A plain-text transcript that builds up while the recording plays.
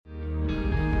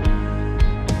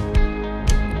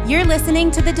You're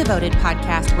listening to the Devoted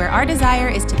Podcast, where our desire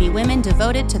is to be women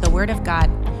devoted to the Word of God.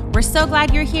 We're so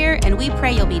glad you're here, and we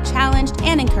pray you'll be challenged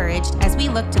and encouraged as we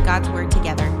look to God's Word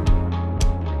together.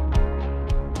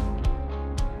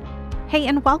 Hey,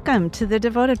 and welcome to the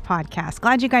Devoted Podcast.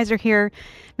 Glad you guys are here.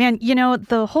 Man, you know,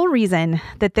 the whole reason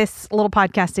that this little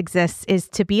podcast exists is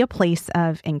to be a place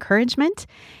of encouragement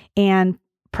and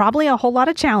probably a whole lot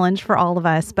of challenge for all of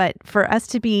us, but for us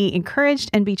to be encouraged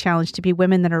and be challenged to be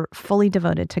women that are fully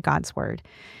devoted to God's Word.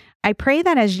 I pray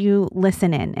that as you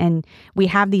listen in and we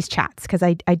have these chats, because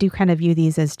I do kind of view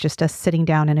these as just us sitting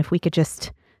down and if we could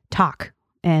just talk,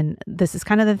 and this is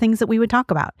kind of the things that we would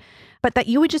talk about, but that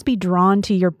you would just be drawn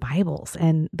to your Bibles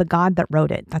and the God that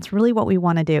wrote it. That's really what we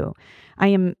want to do. I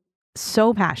am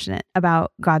so passionate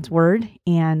about God's Word,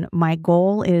 and my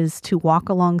goal is to walk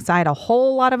alongside a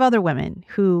whole lot of other women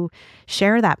who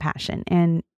share that passion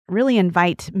and really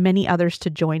invite many others to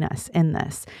join us in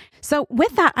this. So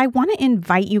with that, I want to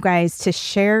invite you guys to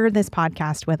share this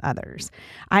podcast with others.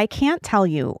 I can't tell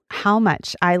you how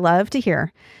much I love to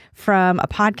hear from a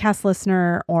podcast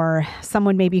listener or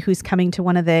someone maybe who's coming to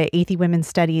one of the Athey Women's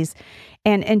studies,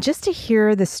 and just to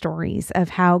hear the stories of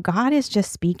how God is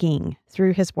just speaking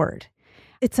through His Word.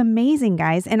 It's amazing,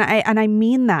 guys. And I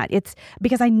mean that. It's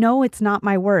because I know it's not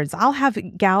my words. I'll have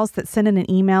gals that send in an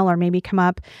email or maybe come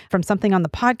up from something on the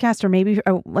podcast or maybe,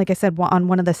 like I said, on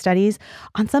one of the studies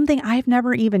on something I've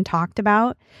never even talked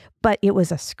about, but it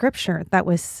was a scripture that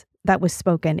was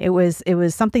spoken. It was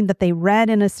something that they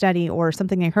read in a study or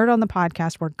something they heard on the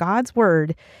podcast where God's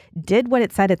Word did what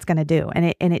it said it's going to do.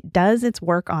 And it does its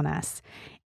work on us.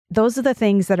 Those are the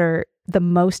things that are the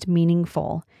most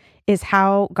meaningful, is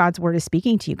how God's Word is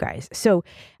speaking to you guys. So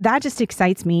that just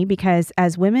excites me because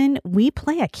as women, we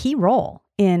play a key role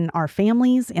in our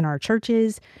families, in our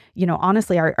churches, you know,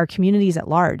 honestly, our communities at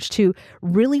large, to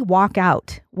really walk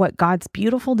out what God's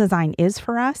beautiful design is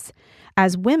for us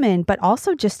as women, but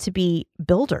also just to be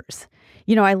builders.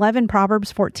 You know, I love in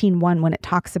Proverbs 14:1 when it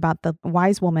talks about the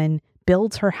wise woman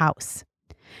builds her house.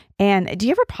 And do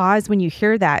you ever pause when you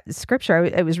hear that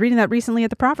scripture? I was reading that recently at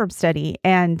the Proverbs study,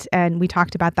 and we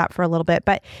talked about that for a little bit,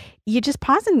 but you just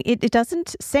pause and it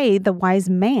doesn't say the wise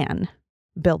man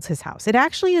builds his house. It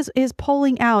actually is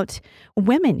pulling out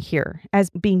women here as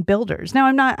being builders. Now,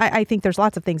 I think there's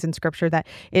lots of things in scripture that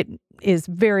it is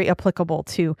very applicable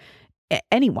to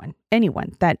anyone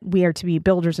that we are to be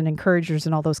builders and encouragers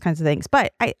and all those kinds of things.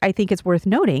 But I think it's worth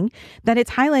noting that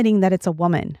it's highlighting that it's a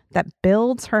woman that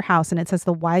builds her house, and it says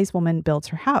the wise woman builds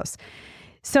her house.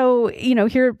 So, you know,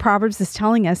 here Proverbs is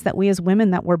telling us that we as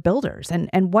women, that we're builders,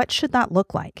 and what should that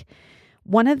look like?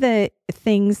 One of the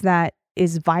things that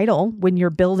is vital when you're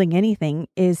building anything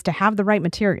is to have the right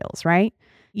materials, right?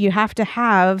 You have to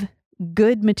have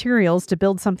good materials to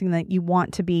build something that you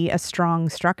want to be a strong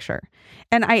structure.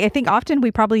 And I think often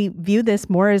we probably view this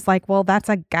more as like, well, that's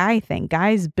a guy thing.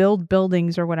 Guys build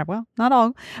buildings or whatever. Well, not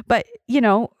all, but you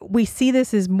know, we see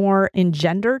this as more in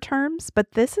gender terms,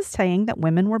 but this is saying that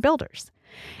women were builders.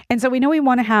 And so we know we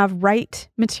want to have right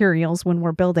materials when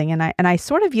we're building. And I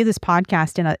sort of view this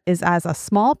podcast as a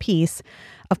small piece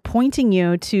of pointing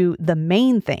you to the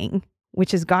main thing,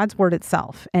 which is God's Word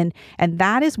itself. And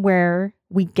that is where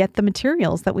we get the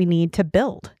materials that we need to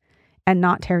build and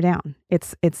not tear down.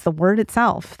 It's the Word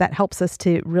itself that helps us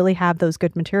to really have those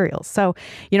good materials. So,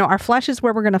 you know, our flesh is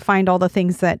where we're going to find all the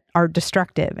things that are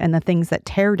destructive and the things that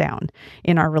tear down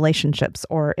in our relationships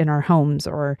or in our homes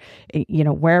or, you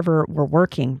know, wherever we're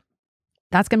working.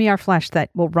 That's going to be our flesh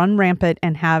that will run rampant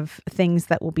and have things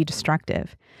that will be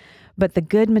destructive. But the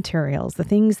good materials, the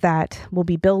things that we'll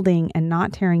be building and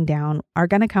not tearing down, are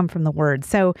going to come from the Word.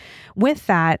 So with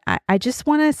that, I just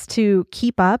want us to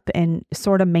keep up and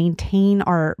sort of maintain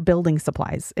our building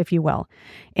supplies, if you will.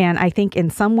 And I think in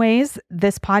some ways,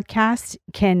 this podcast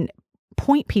can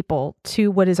point people to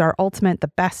what is our ultimate, the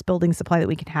best building supply that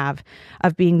we can have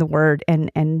of being the Word and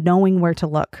knowing where to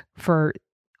look for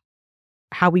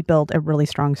how we build a really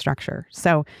strong structure.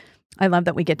 So I love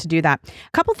that we get to do that.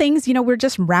 A couple things, you know, we're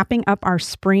just wrapping up our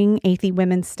spring Athey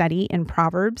Women's study in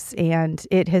Proverbs, and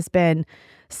it has been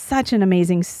such an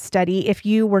amazing study. If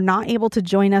you were not able to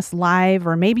join us live,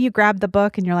 or maybe you grabbed the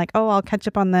book and you're like, oh, I'll catch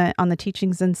up on the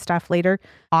teachings and stuff later.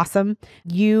 Awesome.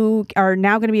 You are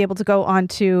now going to be able to go on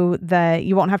to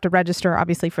you won't have to register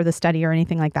obviously for the study or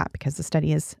anything like that because the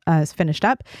study is finished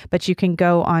up, but you can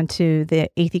go onto the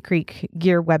Athey Creek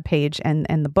Gear webpage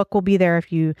and the book will be there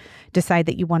if you decide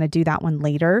that you want to do that one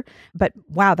later. But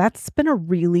wow, that's been a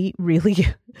really, really,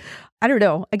 I don't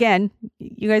know. Again,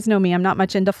 you guys know me, I'm not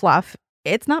much into fluff.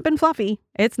 it's not been fluffy.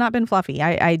 It's not been fluffy.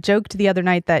 I joked the other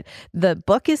night that the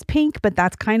book is pink, but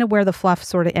that's kind of where the fluff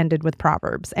sort of ended with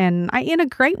Proverbs. And in a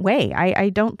great way. I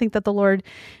don't think that the Lord,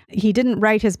 he didn't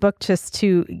write his book just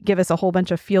to give us a whole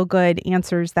bunch of feel-good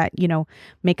answers that,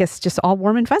 make us just all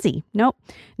warm and fuzzy. Nope.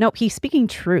 He's speaking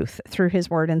truth through his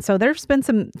word. And so there's been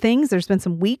some things, there's been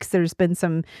some weeks, there's been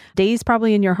some days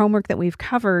probably in your homework that we've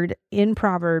covered in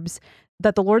Proverbs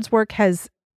that the Lord's work has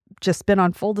just been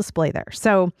on full display there.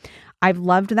 So I've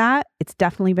loved that. It's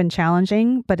definitely been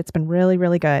challenging, but it's been really,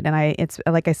 really good. And it's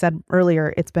like I said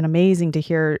earlier, it's been amazing to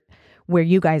hear where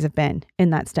you guys have been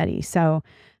in that study. So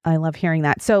I love hearing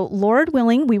that. So Lord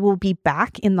willing, we will be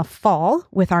back in the fall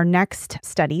with our next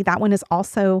study. That one is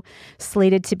also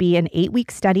slated to be an 8-week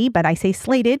study, but I say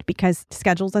slated because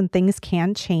schedules and things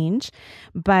can change.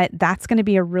 But that's going to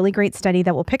be a really great study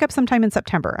that will pick up sometime in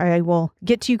September. I will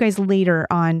get to you guys later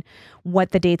on what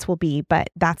the dates will be,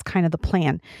 but that's kind of the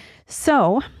plan.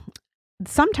 So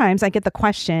sometimes I get the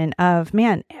question of,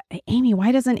 man, Amy,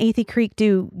 why doesn't Athey Creek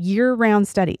do year-round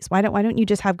studies? Why don't you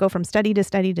just go from study to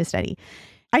study to study?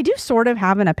 I do sort of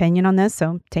have an opinion on this,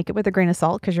 so take it with a grain of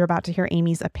salt because you're about to hear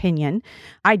Amy's opinion.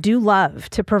 I do love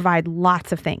to provide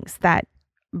lots of things that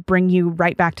bring you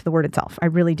right back to the word itself. I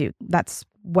really do. That's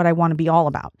what I want to be all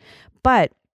about.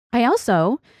 But I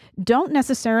also don't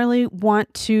necessarily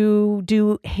want to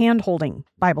do hand-holding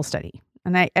Bible study.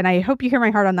 And I hope you hear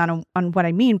my heart on that, on what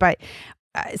I mean. But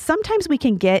sometimes we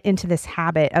can get into this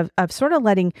habit of sort of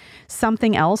letting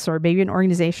something else, or maybe an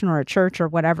organization or a church or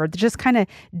whatever, just kind of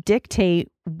dictate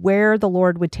where the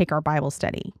Lord would take our Bible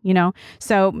study,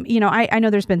 So, I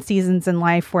know there's been seasons in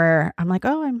life where I'm like,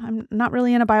 oh, I'm not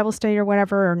really in a Bible study or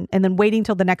whatever. And then waiting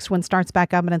till the next one starts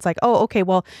back up. And it's like, oh, okay,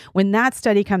 well, when that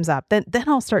study comes up, then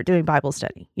I'll start doing Bible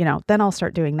study, then I'll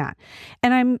start doing that.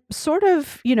 And I'm sort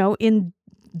of, in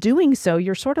doing so,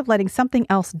 you're sort of letting something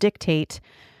else dictate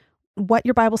what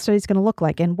your Bible study is going to look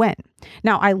like and when.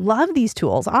 Now, I love these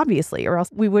tools, obviously, or else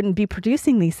we wouldn't be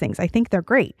producing these things. I think they're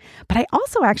great. But I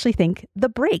also actually think the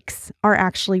breaks are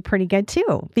actually pretty good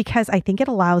too, because I think it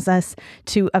allows us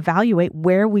to evaluate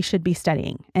where we should be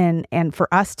studying and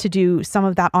for us to do some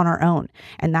of that on our own.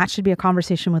 And that should be a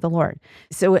conversation with the Lord.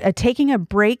 So taking a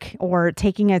break or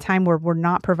taking a time where we're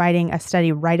not providing a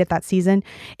study right at that season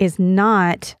is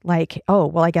not like, oh,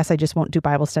 well, I guess I just won't do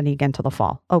Bible study again till the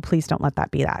fall. Oh, please don't let that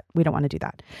be that. We don't want to do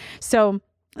that. So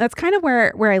that's kind of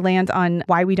where I land on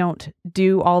why we don't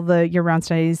do all the year-round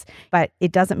studies, but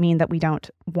it doesn't mean that we don't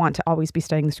want to always be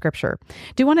studying the scripture.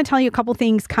 Do want to tell you a couple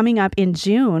things coming up in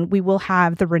June. We will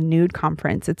have the Renewed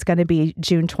Conference. It's going to be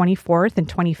June 24th and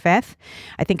 25th.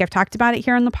 I think I've talked about it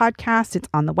here on the podcast. It's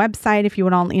on the website if you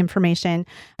want all the information.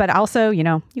 But also,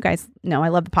 you guys know I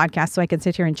love the podcast, so I can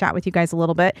sit here and chat with you guys a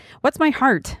little bit. What's my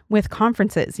heart with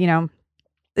conferences?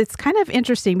 It's kind of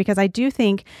interesting because I do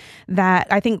think that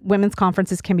women's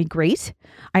conferences can be great.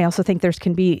 I also think there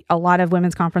can be a lot of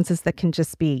women's conferences that can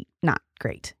just be not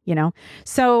great,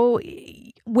 So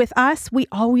with us, we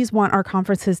always want our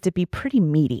conferences to be pretty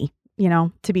meaty,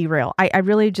 to be real. I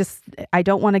really I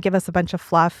don't want to give us a bunch of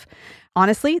fluff.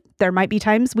 Honestly, there might be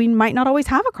times we might not always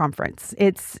have a conference.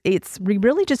 We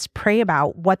really just pray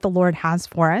about what the Lord has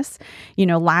for us.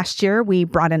 Last year we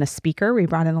brought in a speaker. We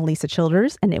brought in Elisa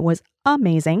Childers, and it was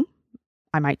amazing.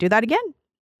 I might do that again.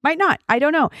 Might not. I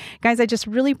don't know. Guys, I just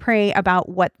really pray about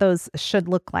what those should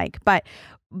look like. But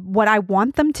what I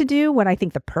want them to do, what I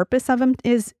think the purpose of them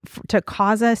is to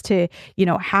cause us to,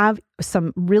 have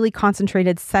some really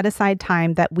concentrated set aside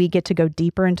time that we get to go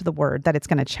deeper into the word, that it's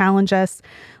going to challenge us.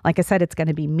 Like I said, it's going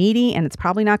to be meaty and it's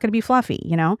probably not going to be fluffy.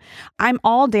 I'm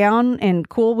all down and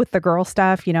cool with the girl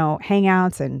stuff,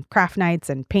 hangouts and craft nights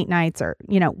and paint nights or,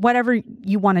 whatever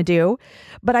you want to do.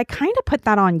 But I kind of put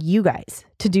that on you guys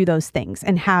to do those things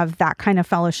and have that kind of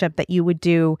fellowship that you would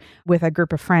do with a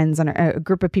group of friends and a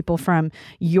group of people from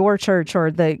your church or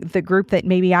the group that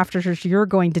maybe after church you're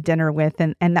going to dinner with,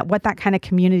 and that what that kind of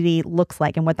community looks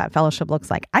like and what that fellowship looks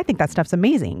like. I think that stuff's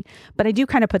amazing. But I do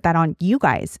kind of put that on you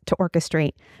guys to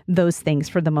orchestrate those things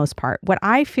for the most part. What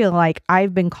I feel like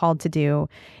I've been called to do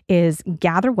is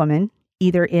gather women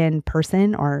either in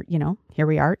person or, here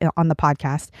we are on the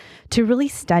podcast, to really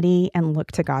study and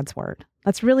look to God's word.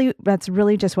 That's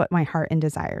really just what my heart and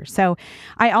desire. So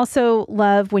I also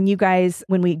love when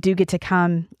we do get to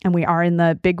come and we are in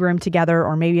the big room together,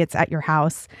 or maybe it's at your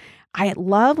house. I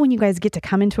love when you guys get to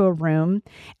come into a room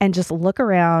and just look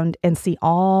around and see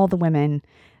all the women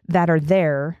that are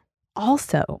there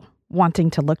also wanting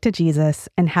to look to Jesus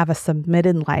and have a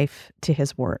submitted life to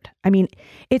his word. I mean,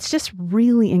 it's just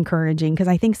really encouraging because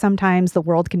I think sometimes the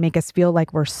world can make us feel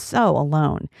like we're so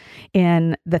alone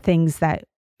in the things that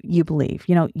you believe.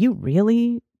 You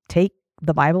really take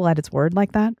the Bible at its word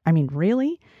like that? I mean,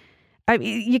 really? I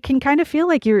mean, you can kind of feel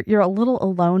like you're a little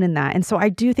alone in that. And so I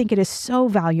do think it is so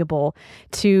valuable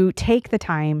to take the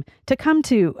time to come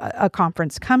to a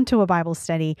conference, come to a Bible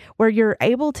study where you're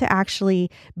able to actually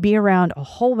be around a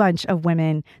whole bunch of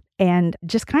women, and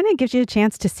just kind of gives you a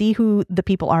chance to see who the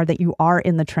people are that you are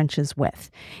in the trenches with.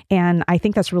 And I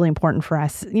think that's really important for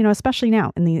us, especially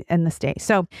now in this day.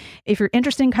 So if you're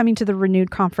interested in coming to the Renewed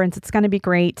Conference, it's going to be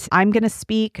great. I'm going to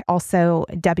speak. Also,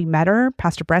 Debbie Metter,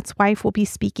 Pastor Brett's wife, will be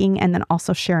speaking. And then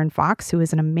also Sharon Fox, who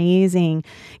is an amazing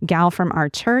gal from our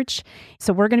church.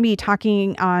 So we're going to be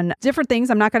talking on different things.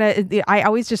 I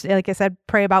always just, like I said,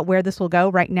 pray about where this will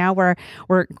go. Right now, we're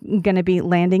going to be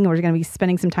landing. We're going to be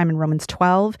spending some time in Romans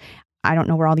 12. I don't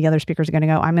know where all the other speakers are going to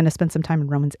go. I'm going to spend some time in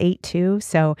Romans 8 too.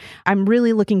 So I'm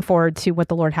really looking forward to what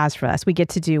the Lord has for us. We get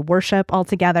to do worship all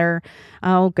together.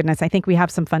 Oh goodness. I think we have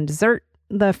some fun dessert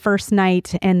the first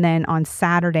night. And then on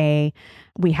Saturday,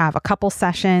 we have a couple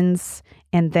sessions.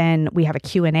 And then we have a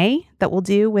Q&A that we'll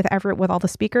do with all the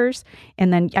speakers.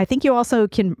 And then I think you also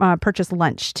can purchase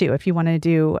lunch too. If you want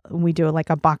to we do like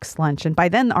a box lunch. And by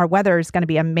then our weather is going to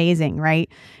be amazing, right?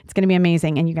 It's going to be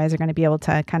amazing. And you guys are going to be able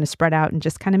to kind of spread out and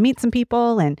just kind of meet some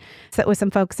people and sit with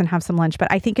some folks and have some lunch. But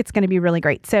I think it's going to be really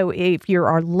great. So if you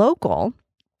are local,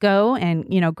 go and,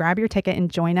 grab your ticket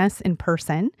and join us in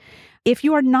person. If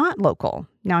you are not local,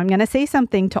 now I'm going to say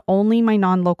something to only my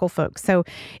non-local folks. So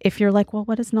if you're like, well,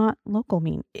 what does not local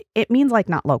mean? It means like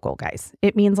not local, guys.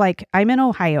 It means like I'm in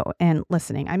Ohio and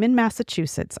listening. I'm in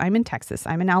Massachusetts. I'm in Texas.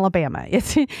 I'm in Alabama.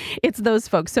 It's those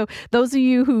folks. So those of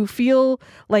you who feel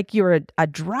like you're a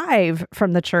drive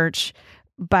from the church,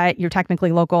 but you're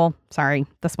technically local, sorry,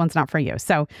 this one's not for you.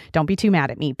 So don't be too mad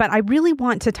at me. But I really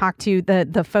want to talk to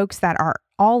the folks that are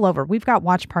all over. We've got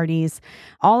watch parties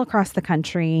all across the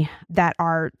country that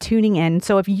are tuning in.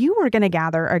 So if you were going to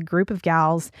gather a group of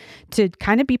gals to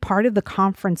kind of be part of the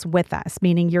conference with us,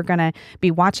 meaning you're going to be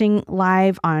watching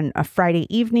live on a Friday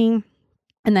evening,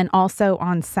 and then also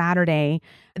on Saturday,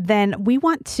 then we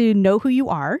want to know who you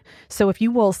are. So if you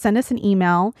will send us an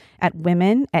email at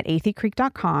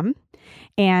women@atheycreek.com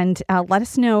and let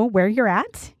us know where you're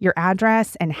at, your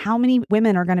address, and how many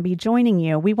women are going to be joining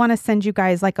you. We want to send you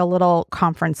guys like a little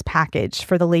conference package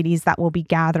for the ladies that will be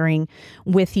gathering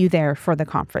with you there for the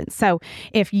conference. So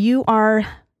if you are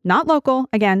not local,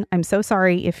 again, I'm so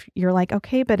sorry if you're like,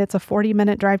 okay, but it's a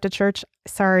 40-minute drive to church.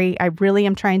 Sorry, I really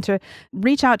am trying to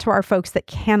reach out to our folks that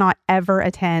cannot ever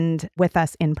attend with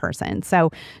us in person.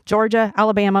 So Georgia,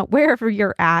 Alabama, wherever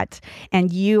you're at,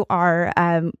 and you are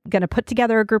going to put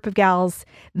together a group of gals,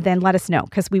 then let us know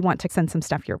because we want to send some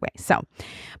stuff your way. So,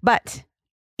 but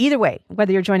either way,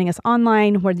 whether you're joining us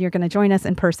online, whether you're going to join us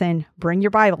in person, bring your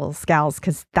Bibles, gals,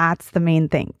 because that's the main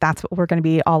thing. That's what we're going to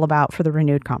be all about for the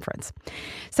Renewed Conference.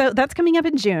 So that's coming up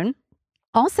in June.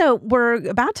 Also, we're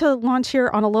about to launch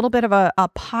here on a little bit of a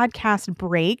podcast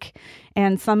break,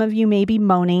 and some of you may be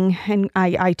moaning, and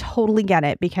I totally get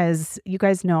it because you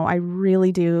guys know I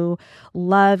really do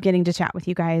love getting to chat with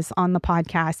you guys on the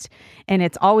podcast, and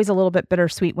it's always a little bit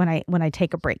bittersweet when I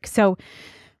take a break. So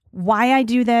why I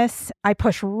do this, I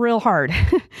push real hard.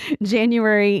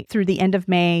 January through the end of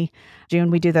May,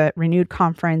 June, we do the Renewed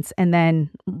Conference, and then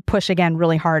push again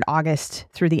really hard August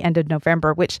through the end of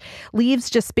November, which leaves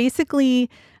just basically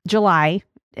July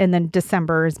and then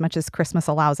December, as much as Christmas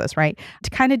allows us, right? To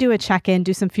kind of do a check-in,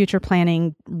 do some future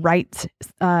planning, write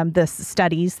the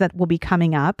studies that will be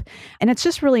coming up. And it's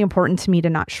just really important to me to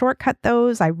not shortcut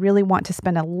those. I really want to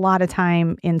spend a lot of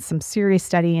time in some serious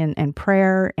study and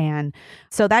prayer. And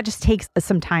so that just takes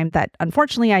some time that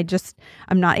unfortunately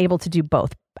I'm not able to do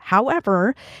both.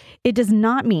 However, it does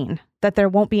not mean that there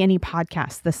won't be any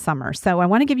podcasts this summer. So I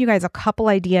want to give you guys a couple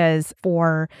ideas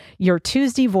for your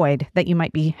Tuesday void that you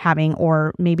might be having,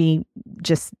 or maybe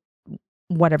just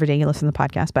whatever day you listen to the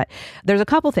podcast. But there's a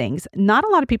couple things not a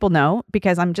lot of people know,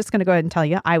 because I'm just going to go ahead and tell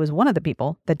you, I was one of the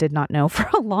people that did not know for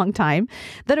a long time,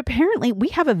 that apparently we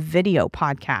have a video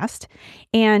podcast.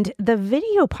 And the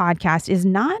video podcast is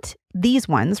not these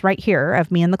ones right here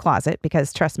of me in the closet,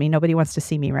 because trust me, nobody wants to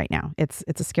see me right now. It's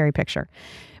a scary picture.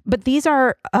 But these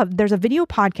are, there's a video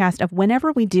podcast of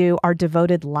whenever we do our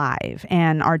Devoted Live.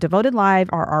 And our Devoted Live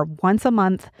are our once a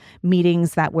month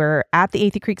meetings that we're at the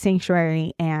Athey Creek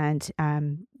Sanctuary. And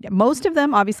most of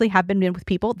them obviously have been with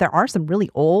people. There are some really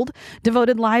old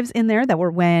Devoted Lives in there that were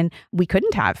when we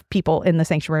couldn't have people in the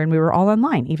sanctuary and we were all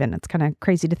online even. It's kind of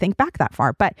crazy to think back that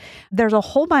far. But there's a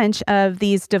whole bunch of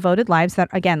these Devoted Lives that,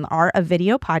 again, are a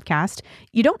video podcast.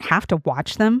 You don't have to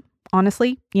watch them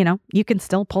honestly, you can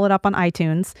still pull it up on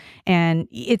iTunes, and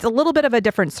it's a little bit of a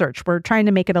different search. We're trying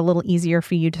to make it a little easier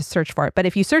for you to search for it. But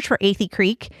if you search for Athey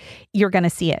Creek, you're going to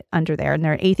see it under there. And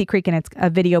they're Athey Creek, and it's a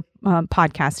video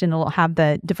podcast, and it'll have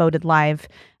the Devoted Live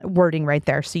wording right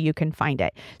there so you can find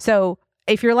it. So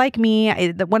if you're like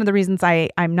me, one of the reasons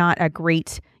I'm not a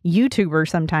great YouTuber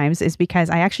sometimes is because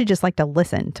I actually just like to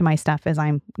listen to my stuff as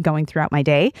I'm going throughout my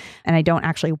day, and I don't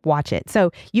actually watch it.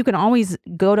 So you can always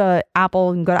go to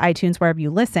Apple and go to iTunes, wherever you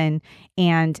listen,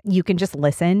 and you can just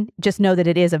listen. Just know that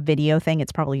it is a video thing.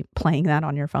 It's probably playing that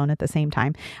on your phone at the same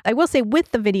time. I will say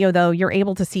with the video though, you're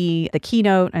able to see the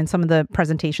keynote and some of the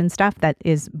presentation stuff that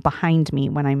is behind me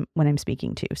when I'm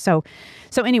speaking to. So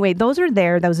anyway, those are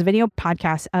there. Those video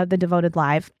podcasts of the Devoted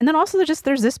Live. And then also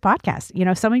there's this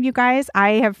podcast. Some of you guys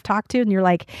I have talked to and you're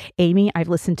like, Amy, I've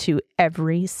listened to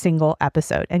every single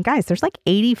episode. And guys, there's like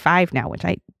 85 now, which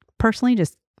I personally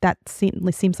that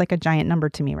seems like a giant number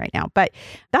to me right now, but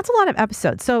that's a lot of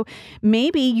episodes. So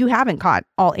maybe you haven't caught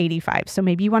all 85. So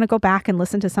maybe you want to go back and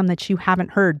listen to some that you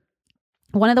haven't heard.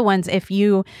 One of the ones, if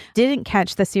you didn't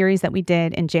catch the series that we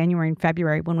did in January and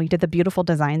February when we did the Beautiful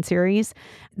Design series,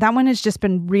 that one has just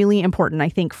been really important, I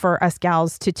think, for us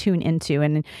gals to tune into.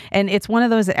 And it's one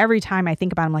of those that every time I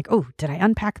think about it, I'm like, oh, did I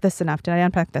unpack this enough? Did I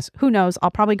unpack this? Who knows?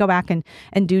 I'll probably go back and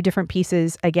do different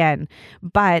pieces again.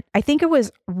 But I think it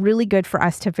was really good for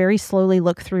us to very slowly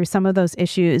look through some of those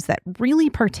issues that really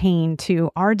pertain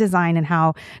to our design and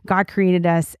how God created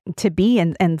us to be,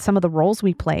 and some of the roles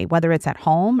we play, whether it's at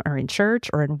home or in church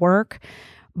or in work.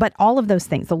 But all of those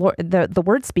things, the Lord, the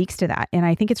word speaks to that. And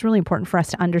I think it's really important for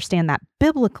us to understand that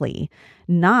biblically,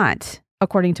 not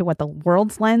according to what the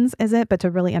world's lens is it, but to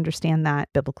really understand that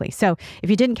biblically. So if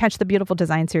you didn't catch the Beautiful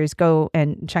Design series, go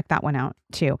and check that one out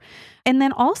too. And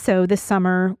then also this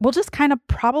summer, we'll just kind of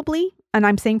probably, and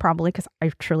I'm saying probably because I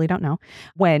truly don't know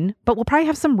when, but we'll probably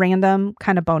have some random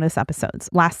kind of bonus episodes.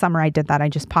 Last summer I did that. I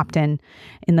just popped in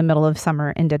the middle of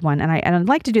summer and did one. And I'd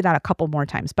like to do that a couple more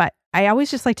times, but I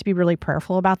always just like to be really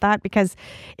prayerful about that because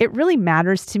it really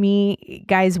matters to me,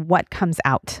 guys, what comes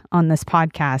out on this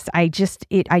podcast. I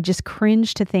just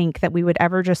cringe to think that we would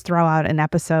ever just throw out an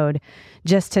episode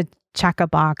just to check a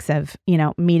box of,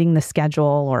 meeting the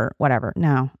schedule or whatever.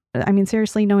 No. I mean,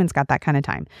 seriously, no one's got that kind of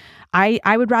time.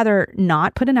 I would rather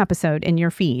not put an episode in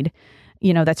your feed,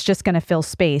 that's just going to fill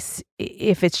space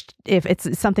if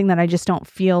it's something that I just don't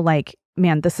feel like,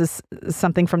 man, this is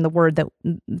something from the word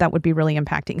that would be really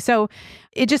impacting. So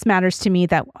it just matters to me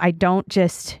that I don't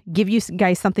just give you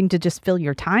guys something to just fill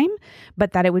your time,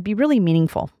 but that it would be really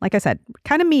meaningful. Like I said,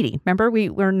 kind of meaty. Remember,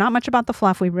 we're not much about the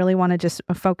fluff. We really want to just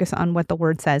focus on what the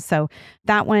word says. So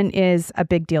that one is a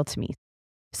big deal to me.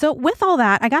 So with all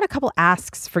that, I got a couple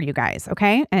asks for you guys,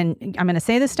 okay? And I'm going to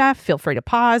say this stuff. Feel free to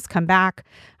pause, come back.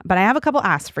 But I have a couple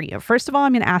asks for you. First of all,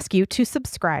 I'm going to ask you to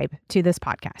subscribe to this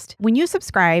podcast. When you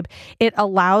subscribe, it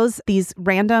allows these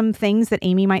random things that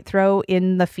Amy might throw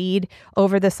in the feed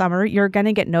over the summer. You're going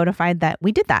to get notified that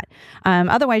we did that.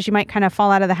 Otherwise, you might kind of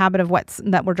fall out of the habit of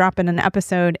that we're dropping an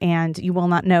episode and you will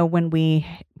not know when we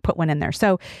put one in there.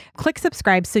 So click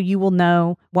subscribe so you will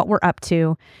know what we're up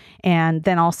to. And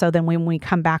then also when we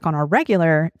come back on our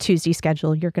regular Tuesday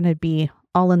schedule, you're going to be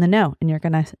all in the know and you're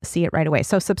going to see it right away.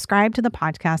 So subscribe to the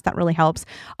podcast. That really helps.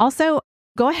 Also,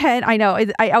 go ahead. I know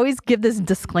I always give this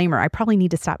disclaimer. I probably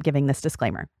need to stop giving this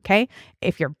disclaimer. Okay.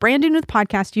 If you're brand new to the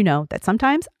podcast, you know that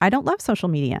sometimes I don't love social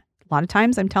media. A lot of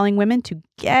times I'm telling women to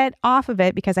get off of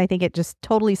it because I think it just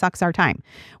totally sucks our time.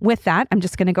 With that, I'm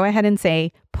just going to go ahead and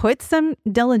say, put some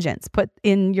diligence, put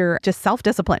in your just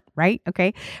self-discipline, right?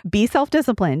 Okay. Be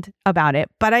self-disciplined about it.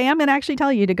 But I am going to actually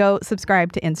tell you to go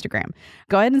subscribe to Instagram.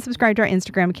 Go ahead and subscribe to our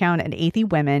Instagram account at Athey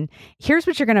Women. Here's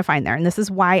what you're going to find there. And this is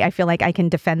why I feel like I can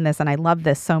defend this and I love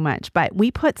this so much. But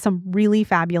we put some really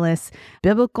fabulous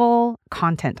biblical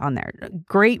content on there.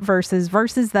 Great verses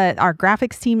that our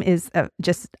graphics team is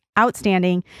just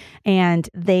outstanding. And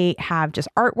they have just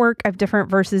artwork of different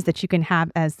verses that you can have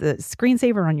as the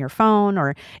screensaver on your phone,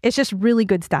 or it's just really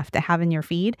good stuff to have in your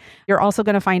feed. You're also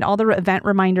going to find all the event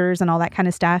reminders and all that kind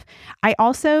of stuff. I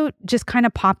also just kind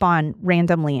of pop on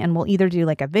randomly and we'll either do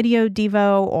like a video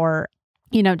devo or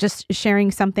just sharing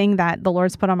something that the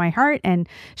Lord's put on my heart and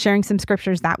sharing some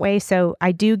scriptures that way. So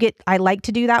I like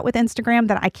to do that with Instagram,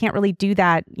 that I can't really do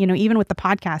that, even with the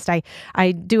podcast.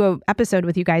 I do an episode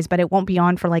with you guys, but it won't be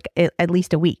on for like at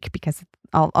least a week because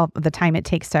all the time it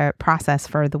takes to process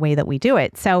for the way that we do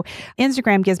it. So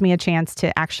Instagram gives me a chance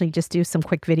to actually just do some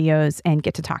quick videos and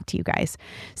get to talk to you guys.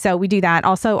 So we do that.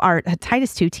 Also, our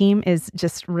Titus 2 team is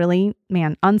just really,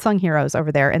 unsung heroes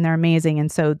over there, and they're amazing.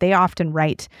 And so they often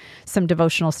write some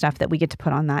devotional stuff that we get to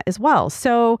put on that as well.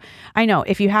 So I know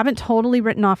if you haven't totally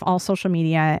written off all social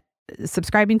media,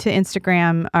 subscribing to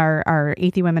Instagram, our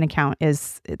Athey Women account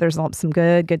there's some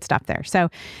good stuff there. So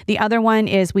the other one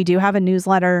is we do have a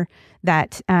newsletter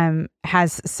that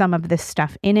has some of this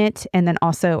stuff in it. And then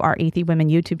also our Athey Women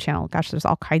YouTube channel. Gosh, there's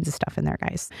all kinds of stuff in there,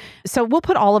 guys. So we'll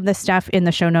put all of this stuff in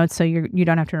the show notes so you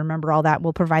don't have to remember all that.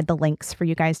 We'll provide the links for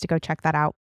you guys to go check that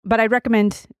out. But I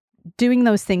recommend doing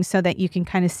those things so that you can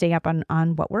kind of stay up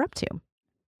on what we're up to.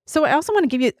 So I also want to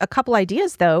give you a couple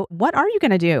ideas, though. What are you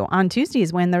going to do on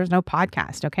Tuesdays when there's no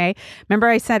podcast? Okay. Remember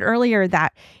I said earlier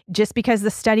that just because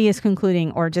the study is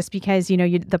concluding or just because, the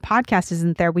podcast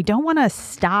isn't there, we don't want to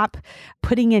stop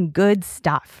putting in good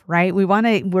stuff, right?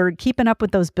 We're keeping up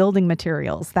with those building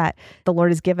materials that the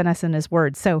Lord has given us in His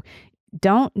Word. So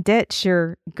don't ditch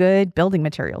your good building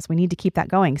materials. We need to keep that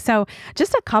going. So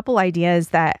just a couple ideas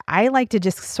that I like to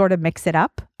just sort of mix it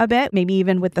up a bit, maybe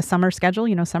even with the summer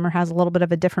schedule. Summer has a little bit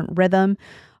of a different rhythm.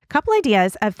 Couple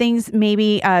ideas of things,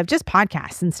 maybe just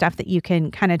podcasts and stuff that you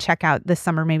can kind of check out this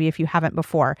summer, maybe if you haven't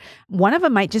before. One of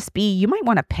them might just be, you might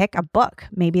want to pick a book,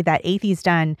 maybe that Athey's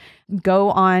done.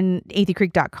 Go on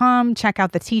atheycreek.com, check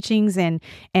out the teachings and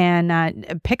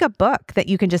pick a book that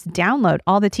you can just download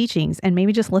all the teachings and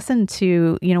maybe just listen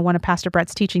to, one of Pastor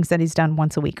Brett's teachings that he's done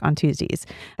once a week on Tuesdays.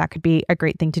 That could be a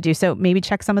great thing to do. So maybe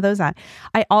check some of those out.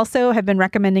 I also have been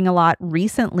recommending a lot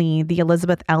recently the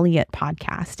Elizabeth Elliot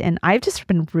podcast, and I've just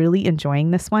been really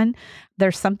enjoying this one.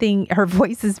 There's something, her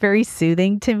voice is very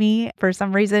soothing to me for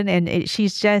some reason. And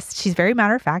she's very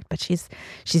matter of fact, but she's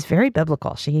very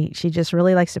biblical. She just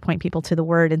really likes to point people to the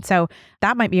Word. And so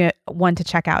that might be one to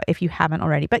check out if you haven't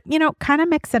already, but kind of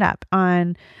mix it up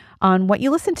on what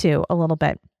you listen to a little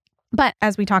bit. But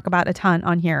as we talk about a ton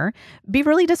on here, be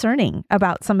really discerning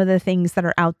about some of the things that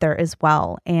are out there as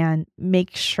well, and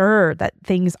make sure that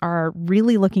things are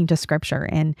really looking to Scripture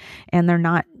and they're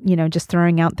not, just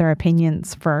throwing out their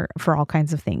opinions for all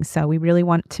kinds of things. So we really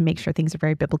want to make sure things are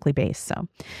very biblically based. So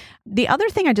the other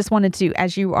thing I just wanted to,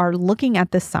 as you are looking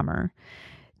at this summer,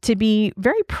 to be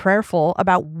very prayerful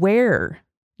about where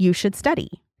you should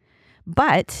study.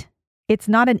 But it's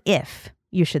not an if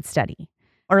you should study.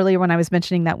 Earlier when I was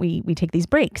mentioning that we take these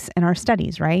breaks in our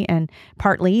studies, right? And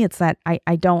partly it's that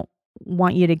I don't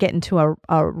want you to get into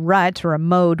a rut or a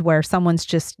mode where someone's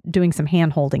just doing some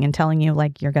hand holding and telling you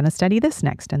like, you're going to study this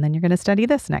next, and then you're going to study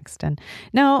this next. And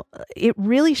no, it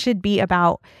really should be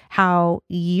about how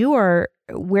you are,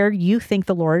 where you think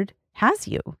the Lord has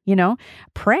you,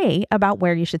 pray about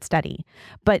where you should study,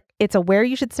 but it's a where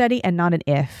you should study and not an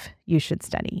if you should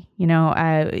study.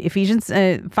 Ephesians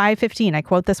 5:15, I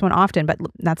quote this one often, but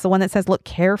that's the one that says, look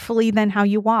carefully then how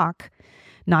you walk,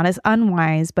 not as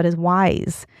unwise, but as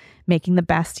wise, making the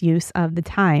best use of the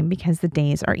time because the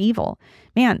days are evil.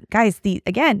 Man, guys,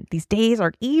 these days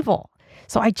are evil.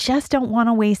 So I just don't want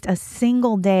to waste a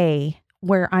single day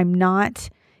where I'm not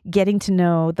getting to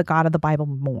know the God of the Bible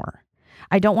more.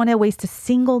 I don't want to waste a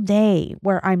single day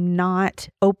where I'm not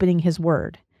opening His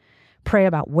Word. Pray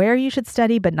about where you should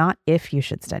study, but not if you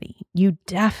should study. You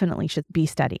definitely should be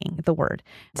studying the Word.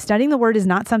 Studying the Word is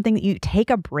not something that you take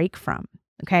a break from.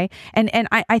 Okay. And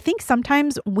I think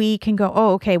sometimes we can go,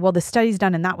 oh, okay, well, the study's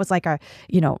done. And that was like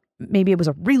maybe it was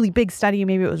a really big study.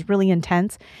 Maybe it was really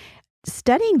intense.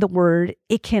 Studying the Word,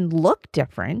 it can look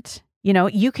different.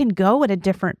 You can go at a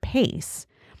different pace.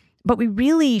 But we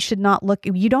really should not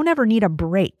you don't ever need a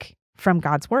break from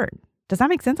God's Word. Does that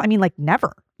make sense? I mean, like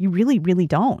never. You really, really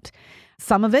don't.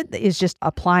 Some of it is just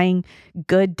applying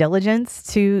good diligence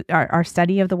to our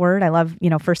study of the Word. I love,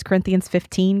 1 Corinthians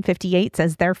 15:58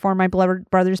 says, therefore, my beloved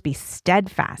brothers, be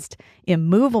steadfast,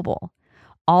 immovable,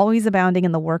 always abounding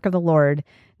in the work of the Lord,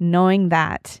 knowing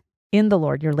that in the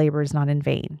Lord your labor is not in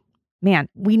vain. Man,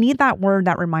 we need that word,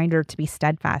 that reminder to be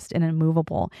steadfast and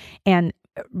immovable. And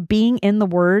being in the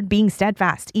Word, being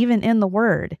steadfast, even in the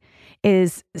Word,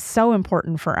 is so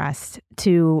important for us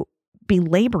to be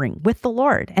laboring with the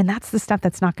Lord. And that's the stuff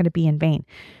that's not going to be in vain.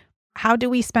 How do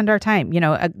we spend our time?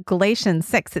 Galatians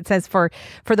 6, it says, for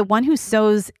the one who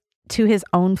sows to his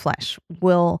own flesh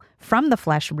will from the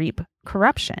flesh reap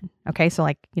corruption. Okay. So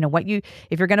if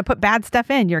you're going to put bad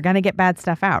stuff in, you're going to get bad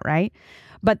stuff out, right?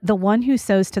 But the one who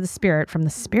sows to the Spirit from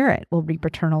the Spirit will reap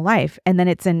eternal life. And then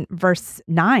it's in verse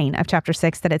 9 of chapter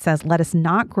 6 that it says, let us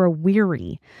not grow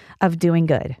weary of doing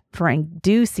good, for in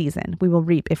due season we will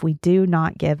reap if we do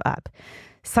not give up.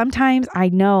 Sometimes I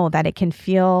know that it can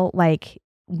feel like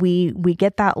we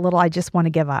get that little, I just want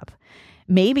to give up.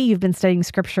 Maybe you've been studying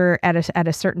scripture at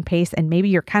a certain pace, and maybe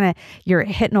you're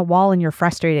hitting a wall and you're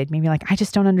frustrated. Maybe like, I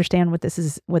just don't understand what this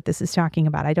is talking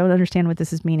about. I don't understand what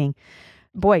this is meaning.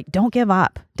 Boy, don't give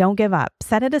up. Don't give up.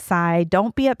 Set it aside.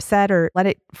 Don't be upset or let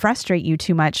it frustrate you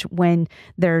too much when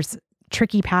there's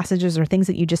tricky passages or things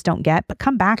that you just don't get, but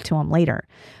come back to them later.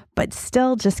 But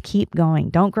still just keep going.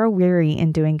 Don't grow weary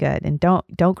in doing good, and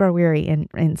don't grow weary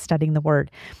in studying the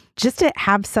word. Just to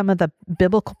have some of the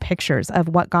biblical pictures of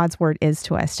what God's word is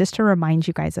to us, just to remind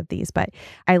you guys of these. But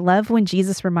I love when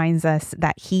Jesus reminds us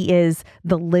that he is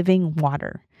the living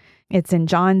water. It's in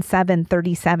John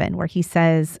 7:37 where he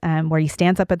says, where he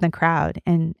stands up in the crowd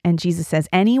and Jesus says,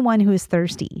 anyone who is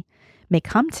thirsty may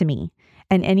come to me,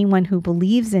 and anyone who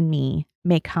believes in me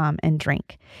may come and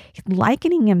drink. He's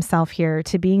likening himself here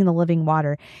to being the living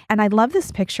water. And I love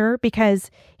this picture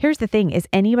because here's the thing, is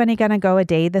anybody going to go a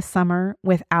day this summer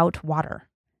without water?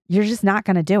 You're just not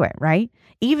going to do it, right?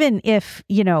 Even if,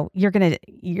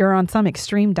 you're on some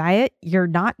extreme diet, you're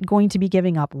not going to be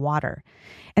giving up water.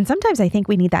 And sometimes I think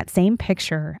we need that same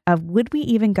picture of, would we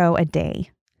even go a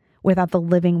day without the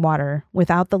living water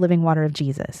of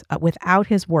Jesus, without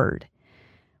his word?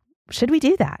 Should we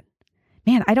do that?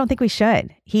 Man, I don't think we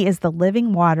should. He is the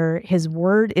living water. His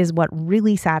word is what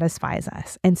really satisfies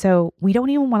us. And so we don't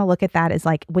even want to look at that as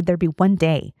like, would there be one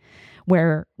day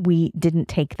where we didn't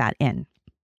take that in?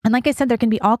 And like I said, there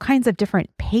can be all kinds of different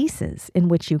paces in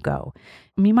which you go.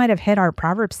 We might have hit our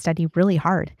Proverbs study really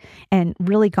hard and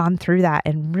really gone through that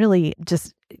and really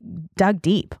just dug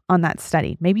deep on that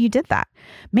study. Maybe you did that.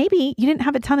 Maybe you didn't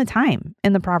have a ton of time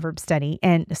in the Proverbs study.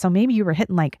 And so maybe you were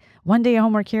hitting like one day of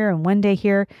homework here and one day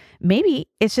here. Maybe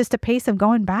it's just a pace of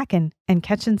going back and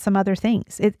catching some other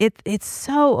things. It's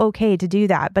so okay to do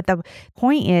that. But the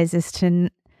point is to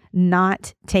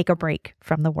not take a break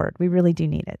from the word. We really do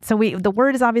need it. So the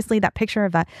word is obviously that picture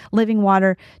of that living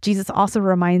water. Jesus also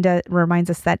reminds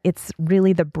us that it's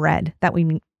really the bread that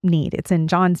we need. It's in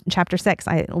John chapter 6.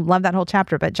 I love that whole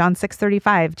chapter, but John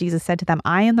 6:35, Jesus said to them,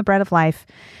 I am the bread of life.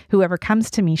 Whoever comes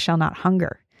to me shall not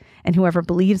hunger, and whoever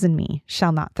believes in me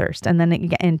shall not thirst. And then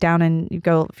you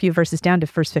go a few verses down to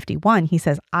verse 51, he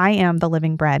says, I am the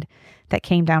living bread that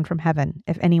came down from heaven.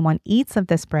 If anyone eats of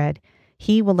this bread,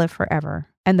 he will live forever.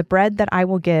 And the bread that I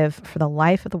will give for the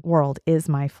life of the world is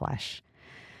my flesh.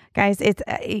 Guys, it's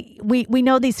we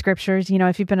know these scriptures.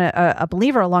 If you've been a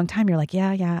believer a long time, you're like,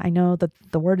 yeah, I know that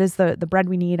the word is the bread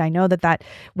we need. I know that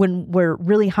when we're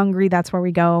really hungry, that's where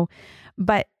we go.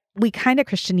 But we kind of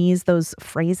Christianese those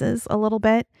phrases a little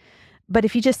bit. But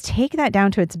if you just take that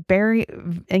down to its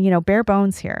bare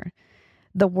bones here,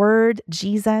 the word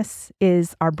Jesus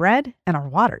is our bread and our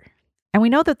water. And we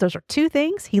know that those are two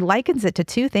things. He likens it to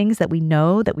two things that we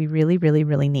know that we really, really,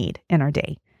 really need in our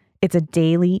day. It's a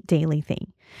daily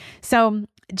thing. So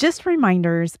just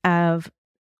reminders of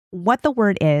what the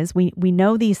word is. We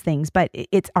know these things, but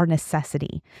it's our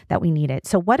necessity that we need it.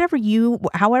 So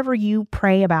however you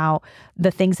pray about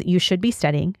the things that you should be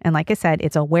studying. And like I said,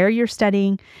 it's a where you're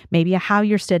studying, maybe a how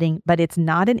you're studying, but it's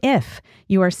not an if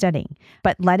you are studying.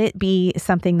 But let it be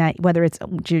something that, whether it's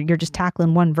you're just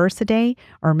tackling one verse a day,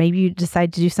 or maybe you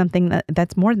decide to do something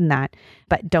that's more than that,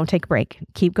 but don't take a break.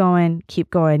 Keep going,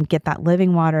 get that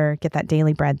living water, get that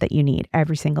daily bread that you need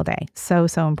every single day. So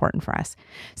important for us.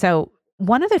 So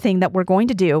one other thing that we're going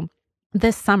to do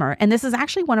this summer, and this is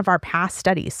actually one of our past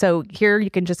studies. So here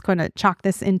you can just kind of chalk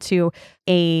this into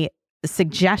a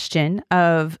suggestion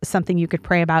of something you could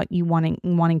pray about you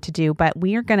wanting to do. But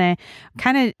we are going to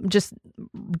kind of just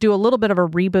do a little bit of a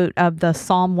reboot of the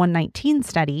Psalm 119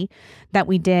 study that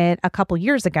we did a couple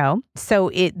years ago. So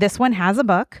this one has a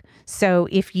book. So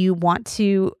if you want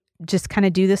to just kind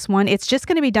of do this one, it's just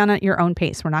going to be done at your own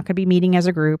pace. We're not going to be meeting as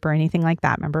a group or anything like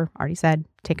that. Remember, already said,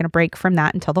 taking a break from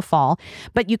that until the fall.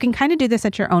 But you can kind of do this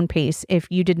at your own pace if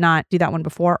you did not do that one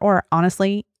before, or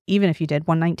honestly, even if you did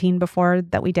 119 before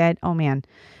that we did. Oh man,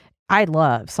 I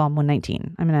love Psalm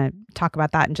 119. I'm going to talk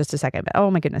about that in just a second, but oh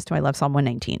my goodness, do I love Psalm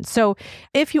 119. So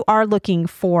if you are looking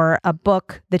for a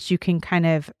book that you can kind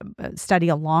of study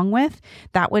along with,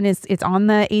 that one it's on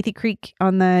the Athey Creek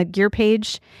on the gear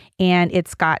page, and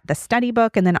it's got the study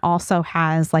book, and then also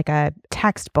has like a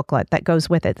text booklet that goes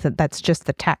with it. That's just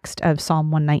the text of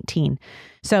Psalm 119.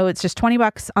 So it's just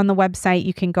 $20 on the website.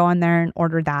 You can go on there and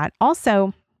order that.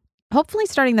 Also, hopefully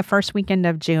starting the first weekend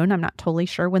of June. I'm not totally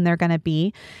sure when they're going to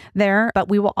be there, but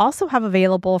we will also have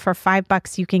available for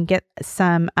 $5. You can get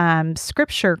some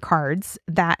scripture cards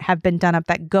that have been done up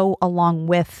that go along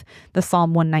with the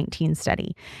Psalm 119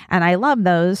 study. And I love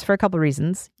those for a couple of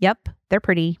reasons. Yep, they're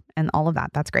pretty and all of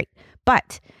that. That's great.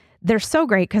 But they're so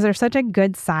great because they're such a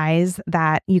good size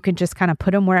that you can just kind of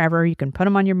put them wherever. You can put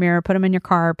them on your mirror, put them in your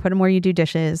car, put them where you do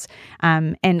dishes,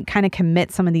 and kind of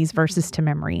commit some of these verses to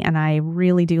memory. And I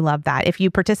really do love that. If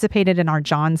you participated in our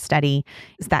John study,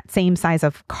 it's that same size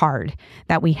of card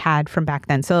that we had from back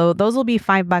then. So those will be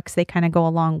 $5. They kind of go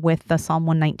along with the Psalm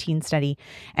 119 study,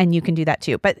 and you can do that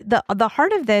too. But the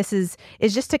heart of this is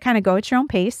just to kind of go at your own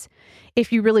pace.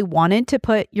 If you really wanted to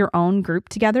put your own group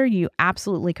together, you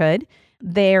absolutely could.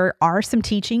 There are some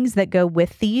teachings that go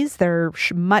with these. They're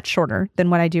much shorter than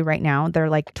what I do right now.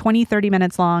 They're like 20, 30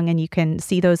 minutes long, and you can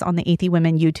see those on the Athey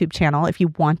Women YouTube channel if you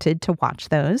wanted to watch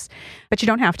those. But you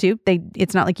don't have to.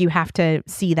 It's not like you have to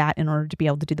see that in order to be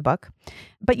able to do the book.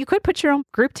 But you could put your own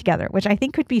group together, which I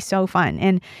think could be so fun.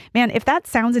 And man, if that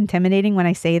sounds intimidating when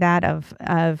I say that of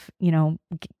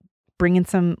bringing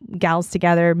some gals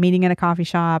together, meeting in a coffee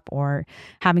shop, or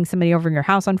having somebody over your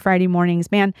house on Friday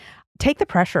mornings, man, take the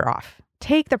pressure off.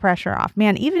 Take the pressure off,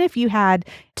 man. Even if you had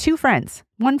 2 friends,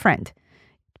 1 friend,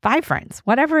 5 friends,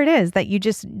 whatever it is that you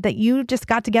just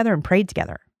got together and prayed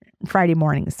together Friday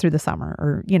mornings through the summer,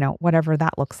 or, whatever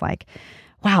that looks like.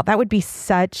 Wow, that would be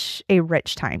such a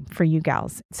rich time for you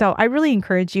gals. So I really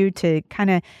encourage you to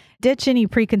kind of ditch any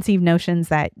preconceived notions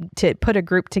that to put a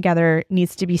group together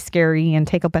needs to be scary and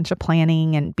take a bunch of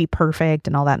planning and be perfect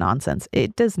and all that nonsense.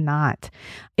 It does not.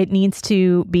 It needs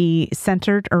to be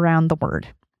centered around the Word.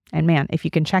 And man, if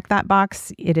you can check that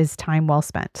box, it is time well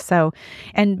spent. So,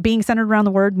 and being centered around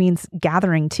the Word means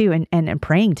gathering too, and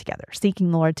praying together,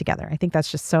 seeking the Lord together. I think that's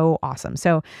just so awesome.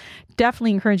 So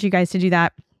definitely encourage you guys to do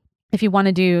that. If you want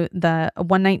to do the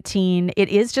 119, it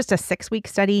is just a 6-week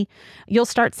study. You'll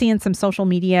start seeing some social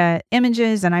media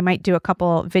images, and I might do a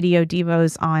couple video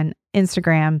devos on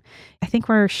Instagram. I think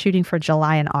we're shooting for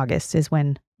July and August is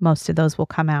when most of those will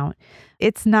come out.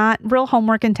 It's not real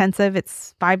homework intensive.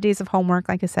 It's 5 days of homework.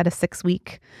 Like I said, a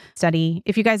 6-week study.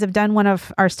 If you guys have done one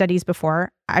of our studies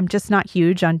before, I'm just not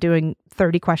huge on doing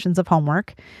 30 questions of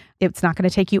homework. It's not going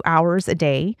to take you hours a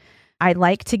day. I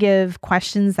like to give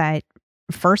questions that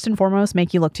first and foremost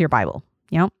make you look to your Bible,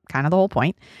 kind of the whole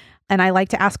point. And I like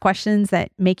to ask questions that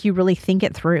make you really think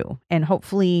it through and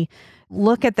hopefully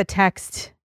look at the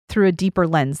text through a deeper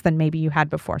lens than maybe you had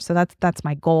before. So that's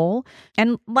my goal.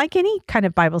 And like any kind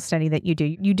of Bible study that you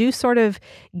do sort of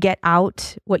get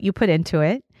out what you put into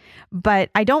it.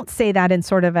 But I don't say that in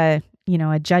sort of a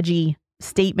judgy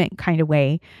statement kind of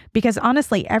way, because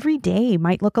honestly, every day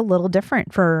might look a little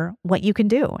different for what you can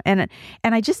do. And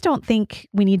I just don't think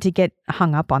we need to get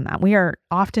hung up on that. We are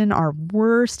often our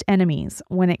worst enemies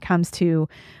when it comes to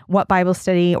what Bible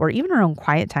study or even our own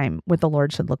quiet time with the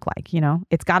Lord should look like.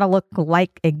 It's got to look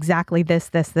like exactly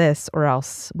this, or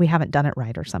else we haven't done it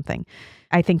right or something.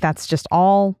 I think that's just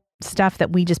all stuff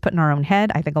that we just put in our own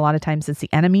head. I think a lot of times it's the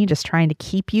enemy just trying to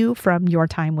keep you from your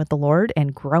time with the Lord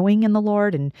and growing in the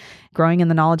Lord and growing in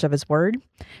the knowledge of His Word.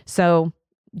 So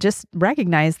just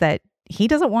recognize that He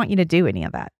doesn't want you to do any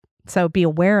of that. So be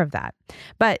aware of that.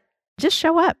 But just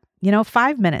show up,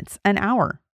 5 minutes, an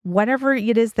hour, whatever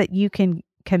it is that you can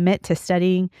commit to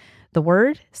studying the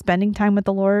Word, spending time with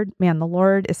the Lord. Man, the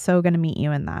Lord is so going to meet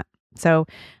you in that. So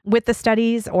with the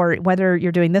studies, or whether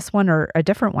you're doing this one or a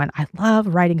different one, I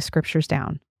love writing scriptures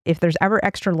down. If there's ever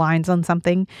extra lines on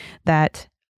something that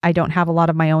I don't have a lot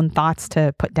of my own thoughts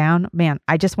to put down, man,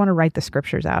 I just want to write the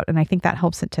scriptures out. And I think that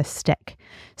helps it to stick.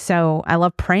 So I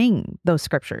love praying those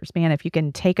scriptures. Man, if you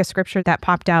can take a scripture that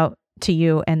popped out to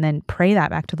you and then pray that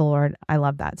back to the Lord, I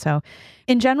love that. So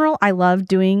in general, I love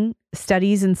doing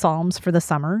studies in Psalms for the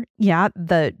summer. Yeah,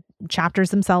 the chapters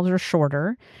themselves are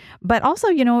shorter, but also,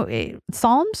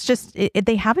 Psalms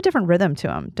they have a different rhythm to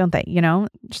them, don't they?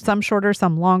 Some shorter,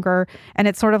 some longer. And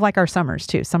it's sort of like our summers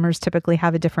too. Summers typically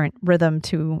have a different rhythm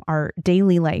to our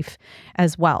daily life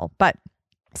as well. But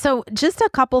so just a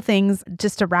couple things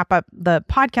just to wrap up the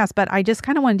podcast, but I just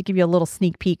kind of wanted to give you a little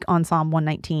sneak peek on Psalm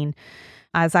 119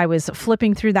 as I was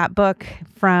flipping through that book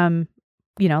from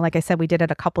like I said, we did it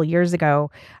a couple years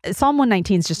ago. Psalm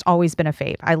 119 has just always been a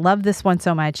fave. I love this one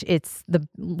so much. It's the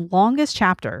longest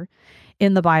chapter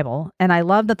in the Bible. And I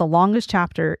love that the longest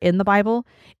chapter in the Bible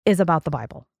is about the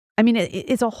Bible. I mean,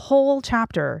 it's a whole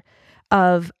chapter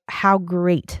of how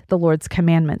great the Lord's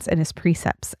commandments and His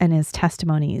precepts and His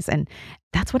testimonies. And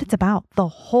that's what it's about, the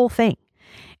whole thing.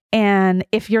 And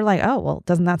if you're like, oh, well,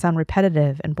 doesn't that sound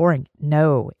repetitive and boring?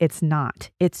 No, it's not.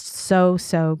 It's so,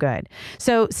 so good.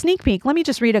 So sneak peek, let me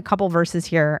just read a couple verses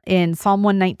here in Psalm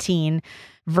 119,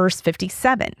 verse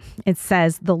 57. It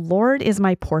says, "The Lord is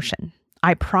my portion.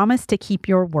 I promise to keep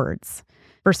your words."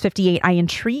 Verse 58, "I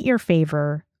entreat your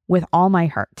favor. with all my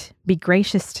heart. Be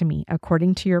gracious to me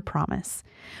according to your promise.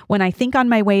 When I think on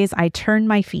my ways, I turn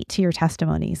my feet to your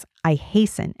testimonies. I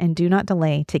hasten and do not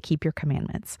delay to keep your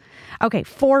commandments. Okay,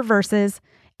 4 verses.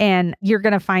 And you're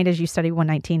going to find as you study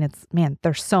 119,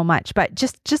 there's so much, but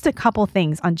just a couple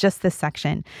things on just this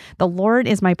section. The Lord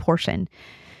is my portion.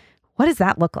 What does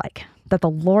that look like? That the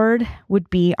Lord would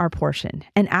be our portion,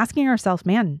 and asking ourselves,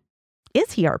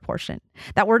 is he our portion?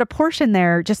 That word "a portion"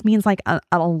 there just means like an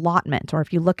allotment, or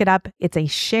if you look it up, it's a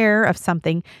share of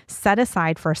something set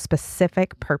aside for a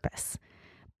specific purpose.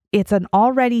 It's an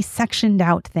already sectioned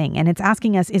out thing. And it's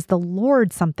asking us, is the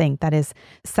Lord something that is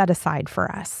set aside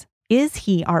for us? Is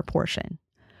he our portion?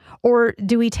 Or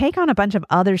do we take on a bunch of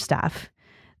other stuff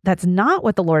that's not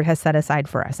what the Lord has set aside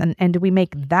for us? And do we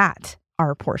make that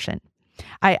our portion?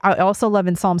 I also love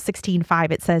in Psalm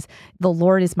 16:5, it says, the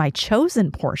Lord is my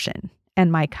chosen portion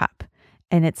and my cup.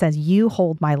 And it says, you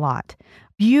hold my lot.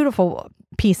 Beautiful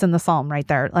piece in the Psalm right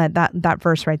there, that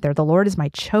verse right there. The Lord is my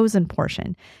chosen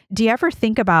portion. Do you ever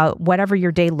think about whatever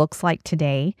your day looks like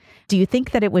today? Do you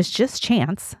think that it was just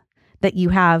chance that you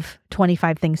have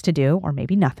 25 things to do, or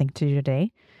maybe nothing to do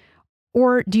today?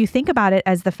 Or do you think about it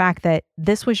as the fact that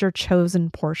this was your chosen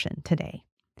portion today?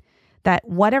 That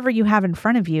whatever you have in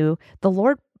front of you, the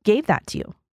Lord gave that to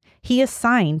you. He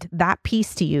assigned that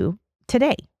piece to you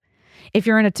today. If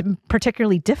you're in a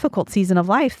particularly difficult season of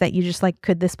life that you just like,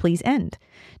 could this please end?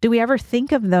 Do we ever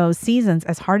think of those seasons,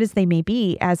 as hard as they may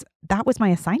be, as that was my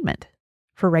assignment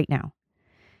for right now?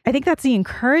 I think that's the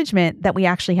encouragement that we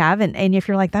actually have. And if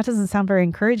you're like, that doesn't sound very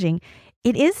encouraging,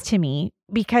 it is to me,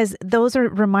 because those are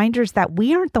reminders that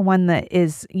we aren't the one that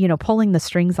is, pulling the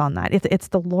strings on that. It's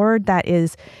the Lord that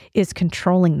is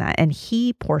controlling that, and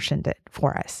he portioned it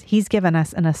for us. He's given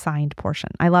us an assigned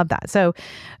portion. I love that. So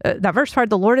that verse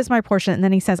part, the Lord is my portion. And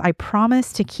then he says, I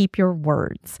promise to keep your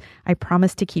words. I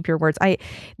promise to keep your words.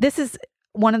 This is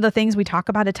one of the things we talk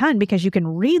about a ton, because you can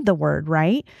read the word,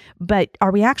 right? But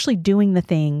are we actually doing the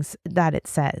things that it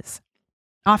says?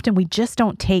 Often we just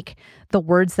don't take the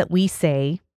words that we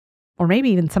say, or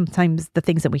maybe even sometimes the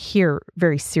things that we hear,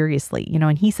 very seriously,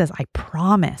 and he says, I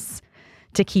promise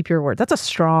to keep your word. That's a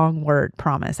strong word,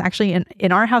 promise. Actually,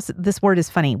 in our house, this word is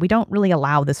funny. We don't really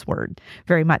allow this word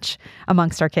very much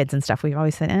amongst our kids and stuff. We've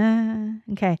always said,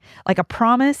 okay. Like a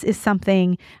promise is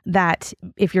something that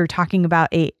if you're talking about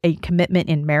a commitment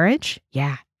in marriage,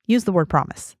 use the word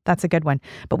promise. That's a good one.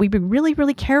 But we'd be really,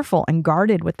 really careful and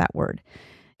guarded with that word.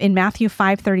 In Matthew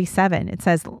 5:37, it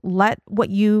says, let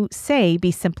what you say be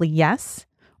simply yes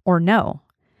or no.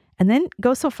 And then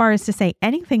go so far as to say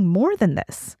anything more than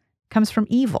this comes from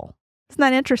evil. Isn't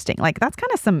that interesting? Like that's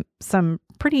kind of some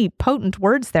pretty potent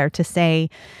words there to say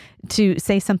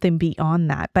something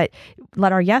beyond that. But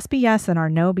let our yes be yes and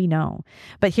our no be no.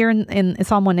 But here in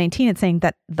Psalm 119, it's saying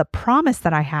that the promise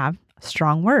that I have,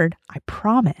 strong word, I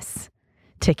promise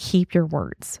to keep your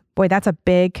words. Boy, that's a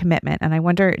big commitment. And I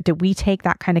wonder, do we take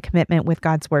that kind of commitment with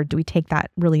God's word? Do we take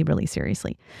that really, really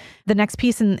seriously? The next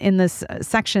piece in this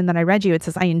section that I read you, it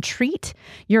says, I entreat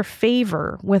your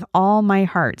favor with all my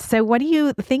heart. So what do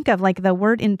you think of like the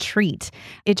word entreat?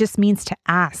 It just means to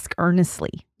ask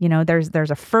earnestly.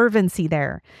 There's a fervency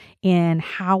there in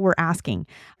how we're asking.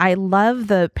 I love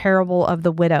the parable of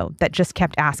the widow that just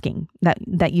kept asking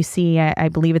that you see, I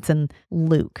believe it's in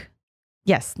Luke.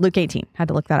 Yes, Luke 18. Had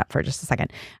to look that up for just a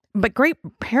second. But great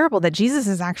parable that Jesus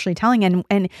is actually telling.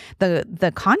 And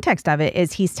the context of it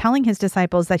is he's telling his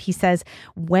disciples that he says,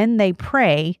 when they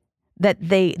pray, that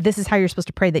this is how you're supposed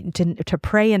to pray, that to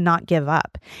pray and not give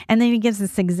up. And then he gives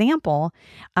this example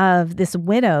of this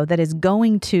widow that is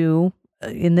going to,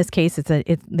 in this case,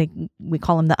 we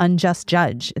call him the unjust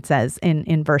judge, it says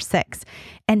in verse 6,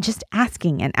 and just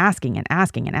asking and asking and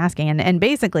asking and asking. And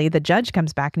basically the judge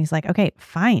comes back and he's like, okay,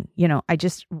 fine. I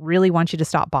just really want you to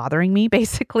stop bothering me,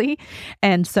 basically.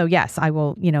 And so, yes, I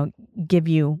will, give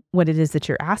you what it is that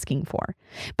you're asking for.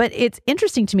 But it's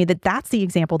interesting to me that that's the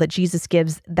example that Jesus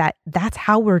gives, that's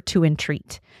how we're to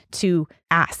entreat, to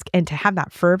ask and to have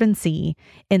that fervency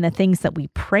in the things that we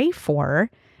pray for,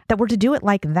 that we're to do it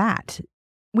like that.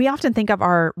 We often think of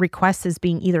our requests as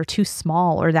being either too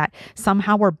small or that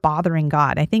somehow we're bothering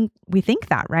God. I think we think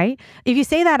that, right? If you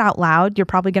say that out loud, you're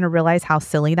probably going to realize how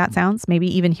silly that sounds. Maybe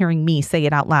even hearing me say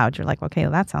it out loud, you're like, okay,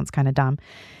 well, that sounds kind of dumb.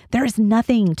 There is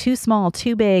nothing too small,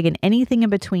 too big, and anything in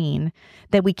between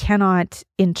that we cannot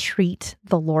entreat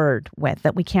the Lord with,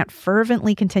 that we can't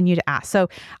fervently continue to ask. So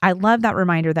I love that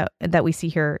reminder that we see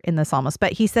here in the psalmist.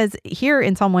 But he says here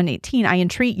in Psalm 118, I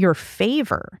entreat your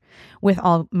favor with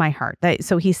all my heart.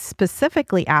 So he's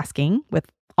specifically asking with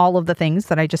all of the things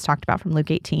that I just talked about from Luke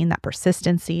 18, that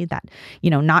persistency, that,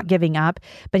 not giving up,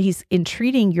 but he's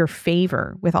entreating your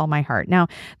favor with all my heart. Now,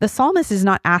 the psalmist is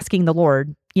not asking the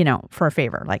Lord, for a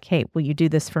favor, like, hey, will you do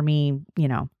this for me?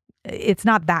 It's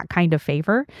not that kind of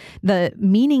favor. The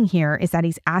meaning here is that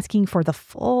he's asking for the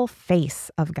full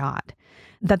face of God,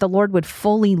 that the Lord would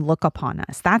fully look upon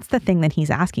us. That's the thing that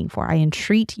he's asking for. I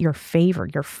entreat your favor,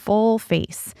 your full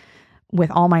face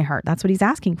with all my heart. That's what he's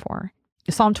asking for.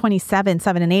 Psalm 27,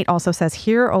 7 and 8 also says,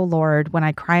 "Hear, O Lord, when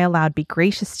I cry aloud, be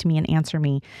gracious to me and answer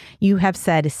me. You have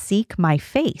said, seek my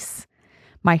face.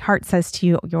 My heart says to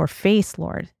you, your face,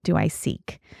 Lord, do I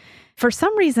seek." For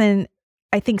some reason,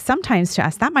 I think sometimes to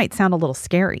us, that might sound a little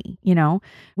scary.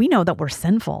 We know that we're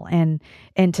sinful, and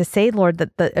to say, Lord,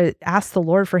 that ask the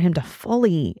Lord for him to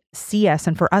fully see us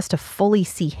and for us to fully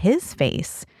see his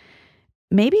face.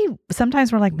 Maybe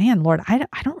sometimes we're like, man, Lord, I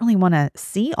don't really want to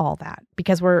see all that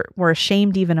because we're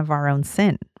ashamed even of our own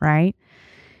sin, right?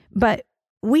 But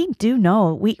we do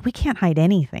know we can't hide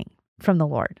anything from the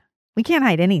Lord. We can't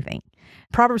hide anything.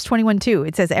 Proverbs 21:2,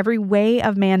 it says, every way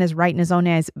of man is right in his own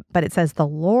eyes, but it says the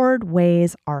Lord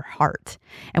weighs our heart.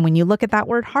 And when you look at that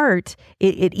word heart,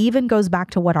 it even goes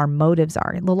back to what our motives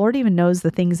are. The Lord even knows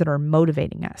the things that are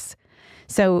motivating us.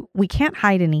 So we can't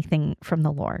hide anything from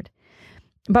the Lord.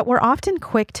 But we're often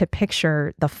quick to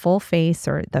picture the full face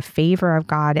or the favor of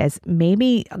God as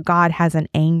maybe God has an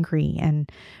angry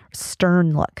and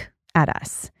stern look at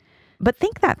us. But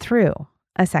think that through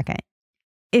a second.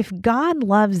 If God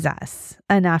loves us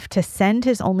enough to send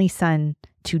his only son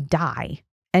to die,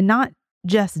 and not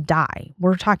just die,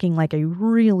 we're talking like a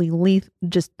really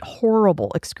just horrible,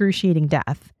 excruciating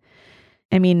death.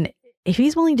 I mean, if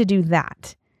he's willing to do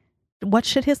that, what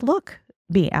should his look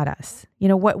be at us?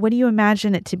 What do you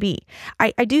imagine it to be?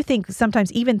 I do think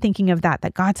sometimes, even thinking of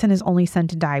that God sent his only son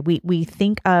to die, we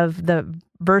think of the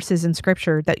verses in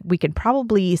scripture that we could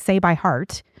probably say by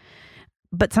heart.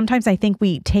 But sometimes I think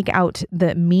we take out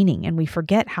the meaning and we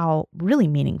forget how really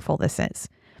meaningful this is.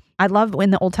 I love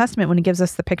in the Old Testament when it gives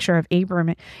us the picture of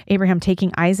Abraham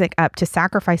taking Isaac up to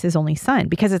sacrifice his only son,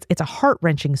 because it's a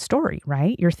heart-wrenching story,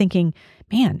 right? You're thinking,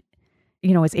 man,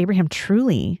 is Abraham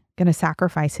truly going to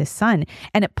sacrifice his son?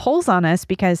 And it pulls on us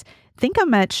because think how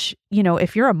much,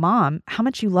 if you're a mom, how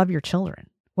much you love your children,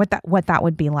 what that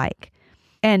would be like.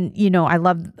 And, I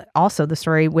love also the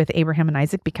story with Abraham and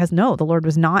Isaac because no, the Lord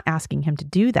was not asking him to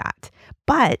do that.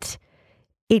 But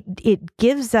it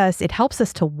gives us, it helps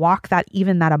us to walk that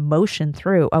emotion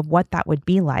through of what that would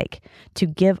be like to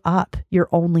give up your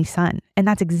only son. And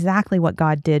that's exactly what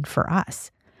God did for us.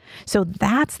 So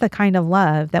that's the kind of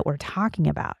love that we're talking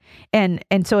about. And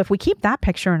so if we keep that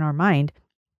picture in our mind,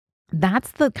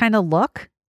 that's the kind of look,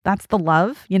 that's the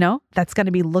love, that's going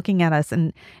to be looking at us.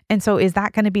 And so is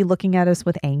that going to be looking at us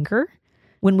with anger?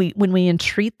 When we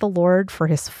entreat the Lord for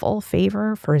his full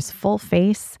favor, for his full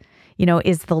face,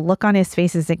 is the look on his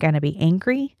face, is it going to be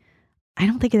angry? I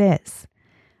don't think it is.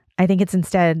 I think it's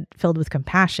instead filled with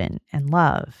compassion and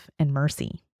love and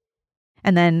mercy.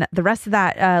 And then the rest of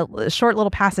that short little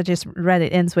passage I just read,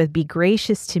 it ends with, be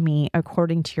gracious to me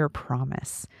according to your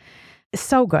promise.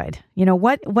 So good.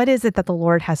 What is it that the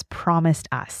Lord has promised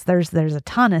us? There's a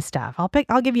ton of stuff.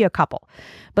 I'll give you a couple,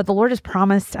 but the Lord has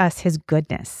promised us his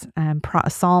goodness.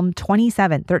 Psalm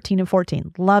 27, 13 and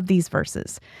 14. Love these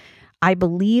verses. I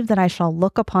believe that I shall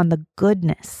look upon the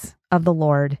goodness of the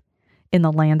Lord in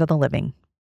the land of the living.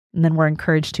 And then we're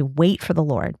encouraged to wait for the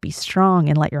Lord. Be strong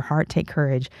and let your heart take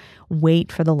courage.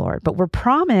 Wait for the Lord. But we're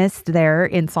promised there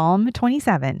in Psalm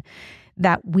 27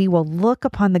 that we will look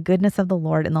upon the goodness of the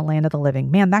Lord in the land of the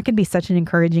living. Man, that can be such an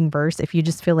encouraging verse if you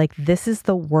just feel like this is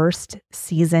the worst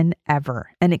season ever.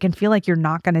 And it can feel like you're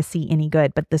not going to see any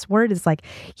good. But this word is like,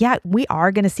 yeah, we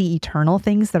are going to see eternal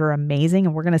things that are amazing.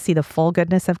 And we're going to see the full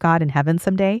goodness of God in heaven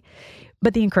someday.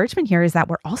 But the encouragement here is that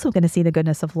we're also going to see the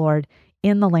goodness of the Lord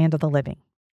in the land of the living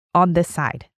on this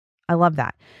side. I love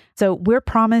that. So we're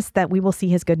promised that we will see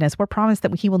his goodness. We're promised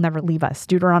that he will never leave us.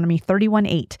 Deuteronomy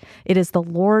 31:8. It is the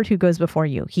Lord who goes before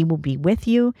you. He will be with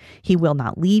you. He will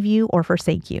not leave you or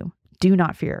forsake you. Do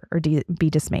not fear or be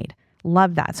dismayed.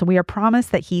 Love that. So we are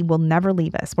promised that he will never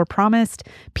leave us. We're promised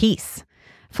peace.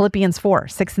 Philippians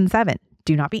 4:6 and 7.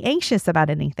 Do not be anxious about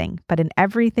anything, but in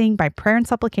everything by prayer and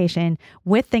supplication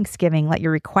with thanksgiving, let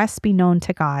your requests be known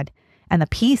to God, and the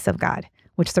peace of God,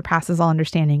 which surpasses all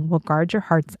understanding, will guard your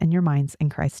hearts and your minds in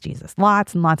Christ Jesus.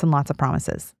 Lots and lots and lots of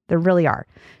promises. There really are.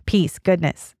 Peace,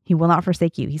 goodness. He will not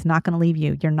forsake you. He's not going to leave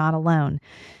you. You're not alone.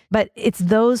 But it's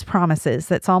those promises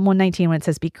that Psalm 119, when it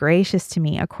says, be gracious to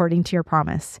me according to your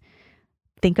promise.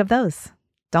 Think of those.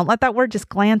 Don't let that word just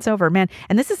glance over, man.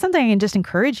 And this is something I can just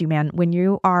encourage you, man, when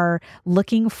you are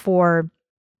looking for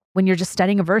when you're just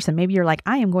studying a verse and maybe you're like,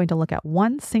 I am going to look at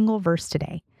one single verse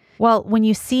today. Well, when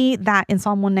you see that in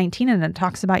Psalm 119 and it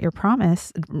talks about your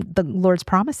promise, the Lord's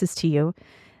promises to you,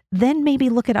 then maybe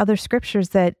look at other scriptures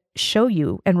that show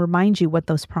you and remind you what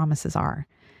those promises are.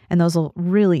 And those will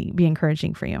really be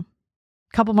encouraging for you.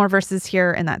 Couple more verses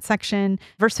here in that section.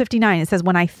 Verse 59, it says,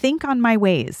 when I think on my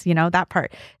ways, that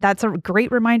part, that's a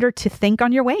great reminder to think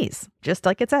on your ways, just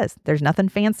like it says. There's nothing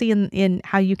fancy in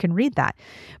how you can read that,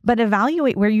 but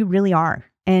evaluate where you really are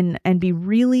and be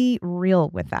really real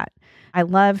with that. I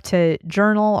love to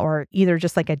journal, or either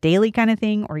just like a daily kind of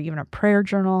thing or even a prayer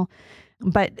journal,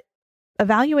 but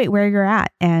evaluate where you're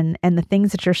at and the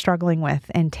things that you're struggling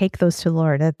with and take those to the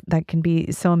Lord. That can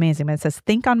be so amazing. But it says,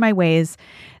 think on my ways.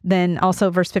 Then also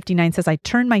verse 59 says, I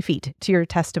turn my feet to your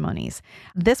testimonies.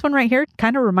 This one right here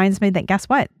kind of reminds me that guess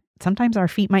what? Sometimes our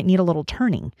feet might need a little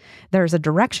turning. There's a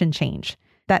direction change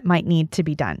that might need to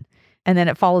be done. And then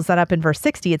it follows that up in verse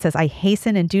 60. It says, I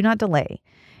hasten and do not delay.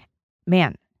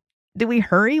 Man, do we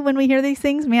hurry when we hear these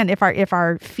things? Man, if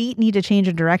our feet need to change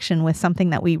a direction with something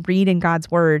that we read in God's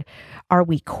word, are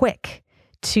we quick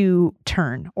to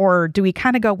turn? Or do we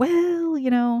kind of go,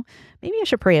 well, maybe I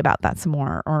should pray about that some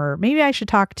more, or maybe I should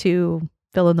talk to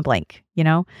fill in the blank,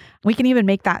 We can even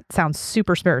make that sound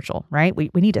super spiritual, right? We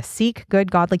need to seek good,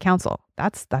 godly counsel.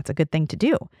 That's a good thing to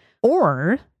do.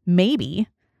 Or maybe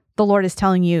the Lord is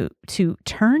telling you to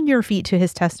turn your feet to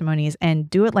his testimonies and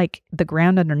do it like the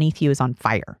ground underneath you is on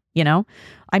fire,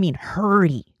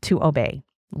 hurry to obey.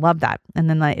 Love that. And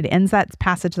then it ends that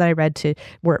passage that I read to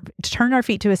turn our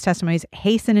feet to his testimonies,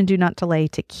 hasten and do not delay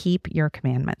to keep your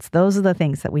commandments. Those are the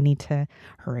things that we need to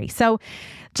hurry. So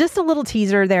just a little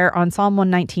teaser there on Psalm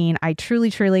 119. I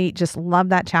truly, truly just love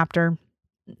that chapter.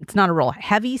 It's not a real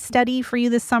heavy study for you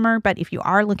this summer, but if you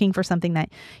are looking for something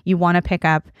that you want to pick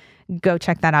up, go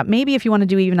check that out. Maybe if you want to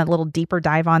do even a little deeper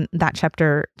dive on that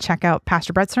chapter, check out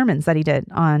Pastor Brett's sermons that he did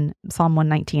on Psalm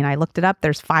 119. I looked it up.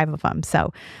 There's 5 of them,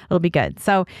 so it'll be good.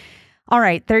 So, all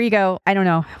right, there you go. I don't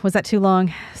know. Was that too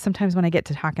long? Sometimes when I get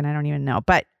to talking, I don't even know.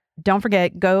 But don't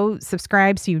forget, go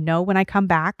subscribe so you know when I come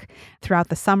back throughout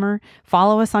the summer.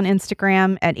 Follow us on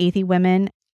Instagram at Athey Women.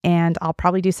 And I'll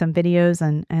probably do some videos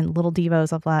and little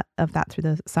devos of that through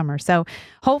the summer. So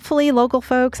hopefully, local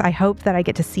folks, I hope that I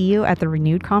get to see you at the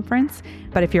Renewed Conference.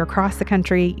 But if you're across the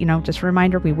country, just a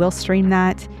reminder, we will stream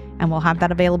that and we'll have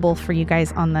that available for you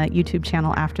guys on the YouTube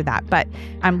channel after that. But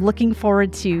I'm looking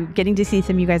forward to getting to see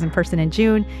some of you guys in person in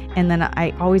June. And then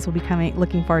I always will be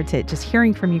looking forward to just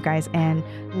hearing from you guys, and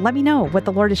let me know what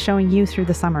the Lord is showing you through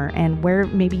the summer and where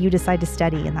maybe you decide to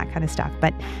study and that kind of stuff.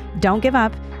 But don't give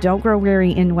up. Don't grow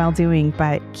weary in well-doing,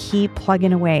 but keep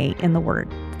plugging away in the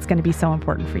Word. It's going to be so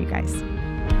important for you guys.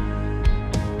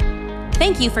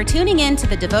 Thank you for tuning in to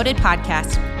the Devoted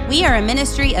Podcast. We are a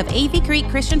ministry of Athey Creek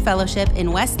Christian Fellowship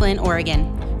in West Linn,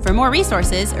 Oregon. For more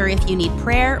resources, or if you need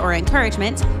prayer or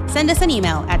encouragement, send us an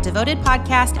email at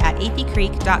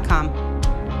devotedpodcast@atheycreek.com.